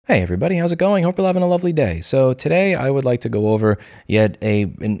Hey everybody, how's it going? Hope you're having a lovely day. So today I would like to go over yet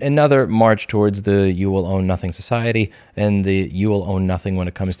another march towards the you will own nothing society and the you will own nothing when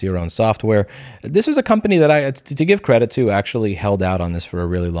it comes to your own software. This was a company that to give credit to, actually held out on this for a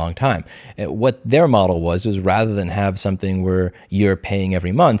really long time. What their model was rather than have something where you're paying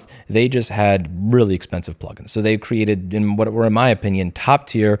every month, they just had really expensive plugins. So they created in what were, in my opinion, top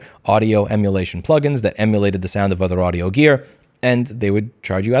tier audio emulation plugins that emulated the sound of other audio gear. And they would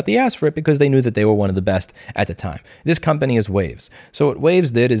charge you out the ass for it because they knew that they were one of the best at the time. This company is Waves. So what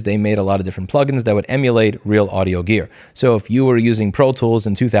Waves did is they made a lot of different plugins that would emulate real audio gear. So if you were using Pro Tools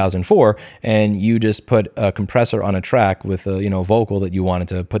in 2004 and you just put a compressor on a track with a vocal that you wanted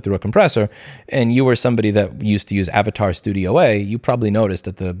to put through a compressor, and you were somebody that used to use Avatar Studio A, you probably noticed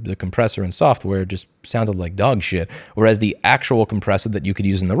that the compressor and software just sounded like dog shit. Whereas the actual compressor that you could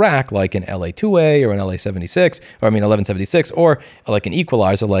use in the rack, like an LA2A or an LA76, or I mean 1176, or like an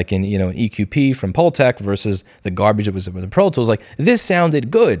equalizer, like in an EQP from Pultec versus the garbage that was in Pro Tools, like this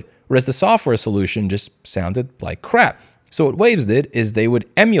sounded good, whereas the software solution just sounded like crap. So what Waves did is they would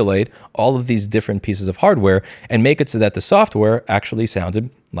emulate all of these different pieces of hardware and make it so that the software actually sounded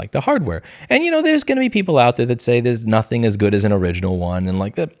like the hardware. And there's going to be people out there that say there's nothing as good as an original one, and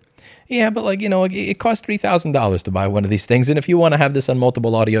like that. Yeah, but it costs $3,000 to buy one of these things, and if you want to have this on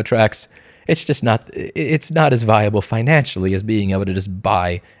multiple audio tracks, it's not as viable financially as being able to just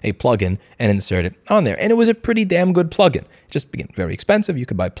buy a plugin and insert it on there. And it was a pretty damn good plugin. Just again, very expensive. You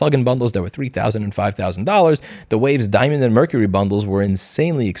could buy plugin bundles that were $3,000 and $5,000. The Waves Diamond and Mercury bundles were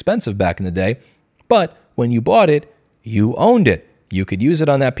insanely expensive back in the day, but when you bought it, you owned it. You could use it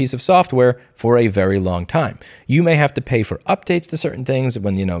on that piece of software for a very long time. You may have to pay for updates to certain things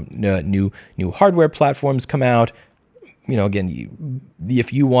when new hardware platforms come out. Again,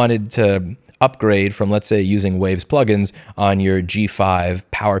 if you wanted to upgrade from, let's say, using Waves plugins on your G5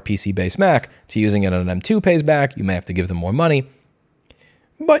 PowerPC based Mac to using it on an M2 pays back, you may have to give them more money.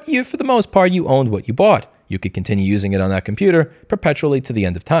 But for the most part, you owned what you bought. You could continue using it on that computer perpetually to the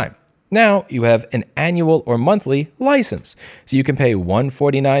end of time. Now you have an annual or monthly license. So you can pay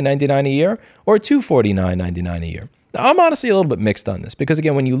 $149.99 a year or $249.99 a year. Now, I'm honestly a little bit mixed on this because,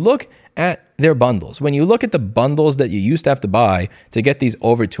 again, when you look at their bundles, when you look at the bundles that you used to have to buy to get these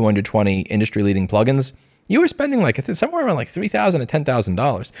over 220 industry-leading plugins, you were spending somewhere around $3,000 to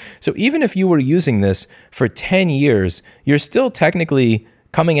 $10,000. So even if you were using this for 10 years, you're still technically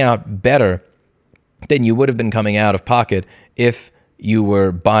coming out better than you would have been coming out of pocket if you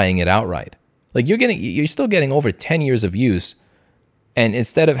were buying it outright. You're still getting over 10 years of use. And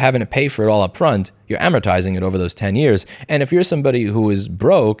instead of having to pay for it all up front, you're amortizing it over those 10 years. And if you're somebody who is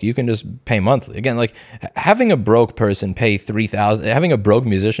broke, you can just pay monthly. Again, having a broke person pay having a broke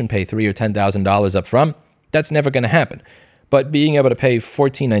musician pay $3,000 or $10,000 up front, that's never going to happen. But being able to pay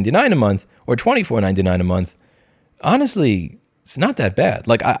 $14.99 a month or $24.99 a month, honestly, it's not that bad.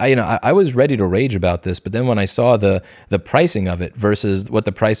 I was ready to rage about this, but then when I saw the pricing of it versus what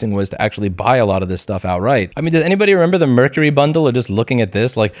the pricing was to actually buy a lot of this stuff outright. I mean, does anybody remember the Mercury bundle, or just looking at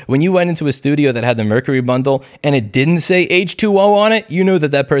this? When you went into a studio that had the Mercury bundle and it didn't say H2O on it, you knew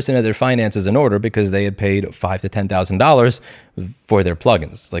that that person had their finances in order because they had paid $5,000 to $10,000 for their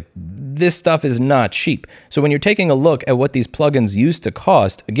plugins. This stuff is not cheap. So when you're taking a look at what these plugins used to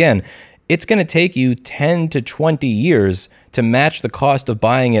cost, again, it's going to take you 10 to 20 years to match the cost of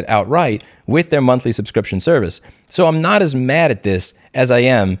buying it outright with their monthly subscription service. So I'm not as mad at this as I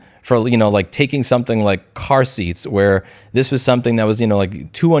am for, taking something like car seats, where this was something that was,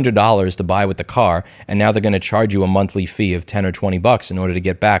 $200 to buy with the car, and now they're going to charge you a monthly fee of 10 or 20 bucks in order to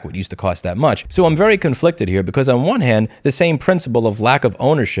get back what used to cost that much. So I'm very conflicted here because on one hand, the same principle of lack of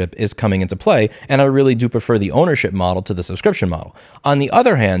ownership is coming into play, and I really do prefer the ownership model to the subscription model. On the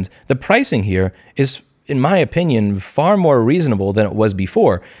other hand, the pricing here is, in my opinion, far more reasonable than it was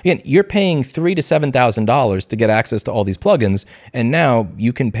before. Again, you're paying $3,000 to $7,000 to get access to all these plugins, and now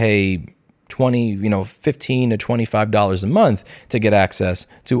you can pay $15 to $25 a month to get access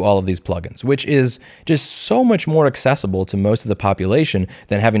to all of these plugins, which is just so much more accessible to most of the population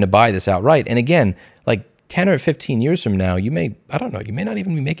than having to buy this outright. And again, 10 or 15 years from now, you may not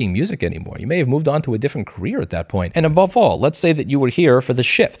even be making music anymore. You may have moved on to a different career at that point. And above all, let's say that you were here for the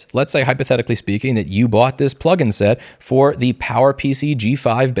shift. Let's say, hypothetically speaking, that you bought this plugin set for the PowerPC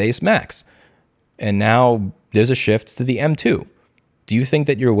G5 based Macs. And now there's a shift to the M2. Do you think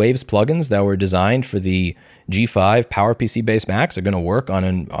that your Waves plugins that were designed for the G5 PowerPC based Macs are going to work on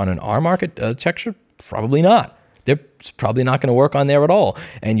an ARM architecture? Probably not. they're probably not going to work on there at all,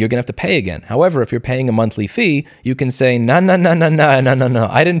 and you're going to have to pay again. However, if you're paying a monthly fee, you can say, no,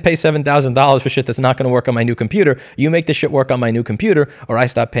 I didn't pay $7,000 for shit that's not going to work on my new computer. You make the shit work on my new computer, or I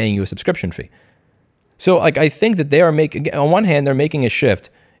stop paying you a subscription fee. So like, I think that they are making, on one hand, they're making a shift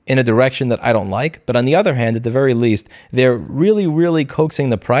in a direction that I don't like, but on the other hand, at the very least, they're really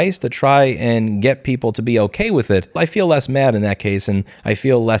coaxing the price to try and get people to be okay with it. I feel less mad in that case, and I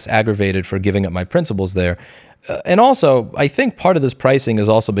feel less aggravated for giving up my principles there. And also, I think part of this pricing is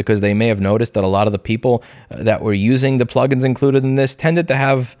also because they may have noticed that a lot of the people that were using the plugins included in this tended to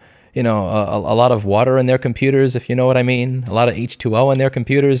have, you know, a lot of water in their computers, if you know what I mean, a lot of H2O in their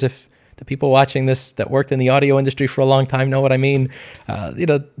computers, if the people watching this that worked in the audio industry for a long time know what I mean. You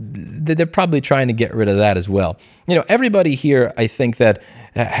know, they're probably trying to get rid of that as well. You know, everybody here, I think that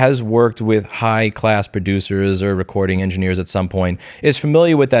has worked with high-class producers or recording engineers at some point, is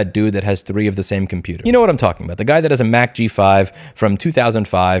familiar with that dude that has 3 of the same computer. You know what I'm talking about. The guy that has a Mac G5 from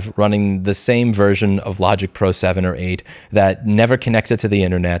 2005 running the same version of Logic Pro 7 or 8 that never connects it to the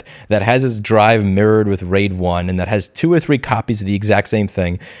internet, that has his drive mirrored with RAID 1, and that has 2 or 3 copies of the exact same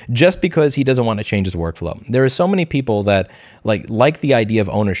thing just because he doesn't want to change his workflow. There are so many people that like the idea of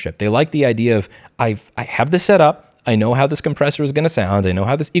ownership. They like the idea of, I have this set up, I know how this compressor is going to sound. I know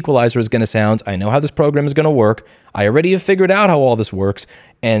how this equalizer is going to sound. I know how this program is going to work. I already have figured out how all this works,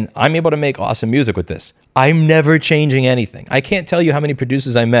 and I'm able to make awesome music with this. I'm never changing anything. I can't tell you how many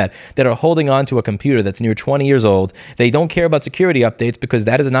producers I met that are holding on to a computer that's near 20 years old. They don't care about security updates because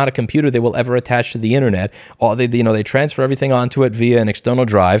that is not a computer they will ever attach to the internet. They transfer everything onto it via an external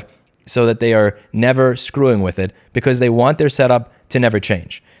drive so that they are never screwing with it because they want their setup to never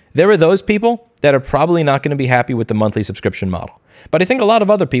change. There are those people that are probably not going to be happy with the monthly subscription model. But I think a lot of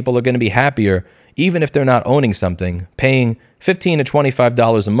other people are going to be happier, even if they're not owning something, paying $15 to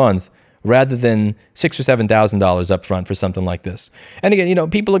 $25 a month rather than $6,000 or $7,000 up front for something like this. And again, you know,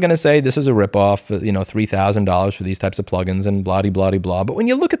 people are going to say this is a ripoff, you know, $3,000 for these types of plugins and blah-de-blah-de-blah. But when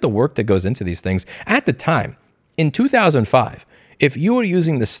you look at the work that goes into these things, at the time, in 2005, if you were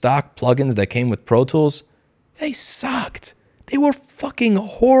using the stock plugins that came with Pro Tools, they sucked. They were fucking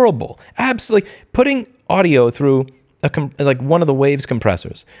horrible. Absolutely. Putting audio through like one of the Waves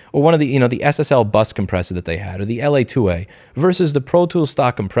compressors or one of the, you know, the SSL bus compressor that they had or the LA2A versus the Pro Tools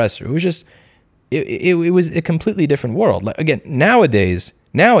stock compressor. It was just, it was a completely different world. Like, again, nowadays,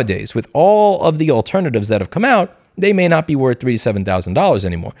 with all of the alternatives that have come out, they may not be worth $3,000 to $7,000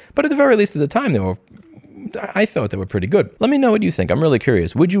 anymore. But at the very least at the time, I thought they were pretty good. Let me know what you think. I'm really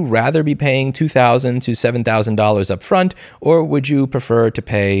curious. Would you rather be paying $2,000 to $7,000 up front, or would you prefer to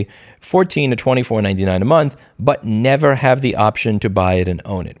pay $14 to $24.99 a month, but never have the option to buy it and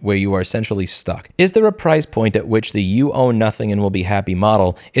own it, where you are essentially stuck? Is there a price point at which the you own nothing and will be happy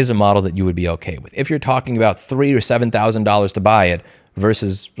model is a model that you would be okay with? If you're talking about $3,000 or $7,000 to buy it,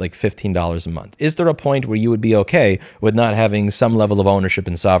 versus like $15 a month? Is there a point where you would be okay with not having some level of ownership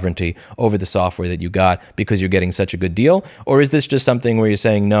and sovereignty over the software that you got because you're getting such a good deal? Or is this just something where you're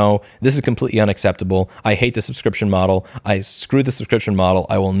saying, no, this is completely unacceptable. I hate the subscription model. I screw the subscription model.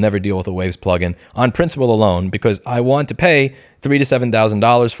 I will never deal with a Waves plugin on principle alone because I want to pay $3,000 to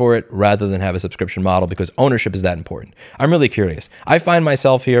 $7,000 for it rather than have a subscription model because ownership is that important. I'm really curious. I find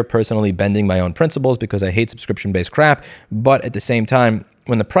myself here personally bending my own principles because I hate subscription-based crap, but at the same time,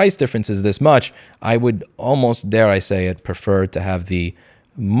 when the price difference is this much, I would almost, dare I say it, prefer to have the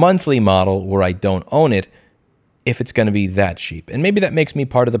monthly model where I don't own it if it's going to be that cheap. And maybe that makes me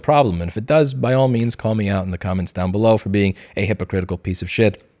part of the problem. And if it does, by all means, call me out in the comments down below for being a hypocritical piece of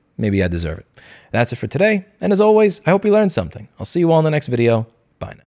shit. Maybe I deserve it. That's it for today. And as always, I hope you learned something. I'll see you all in the next video. Bye now.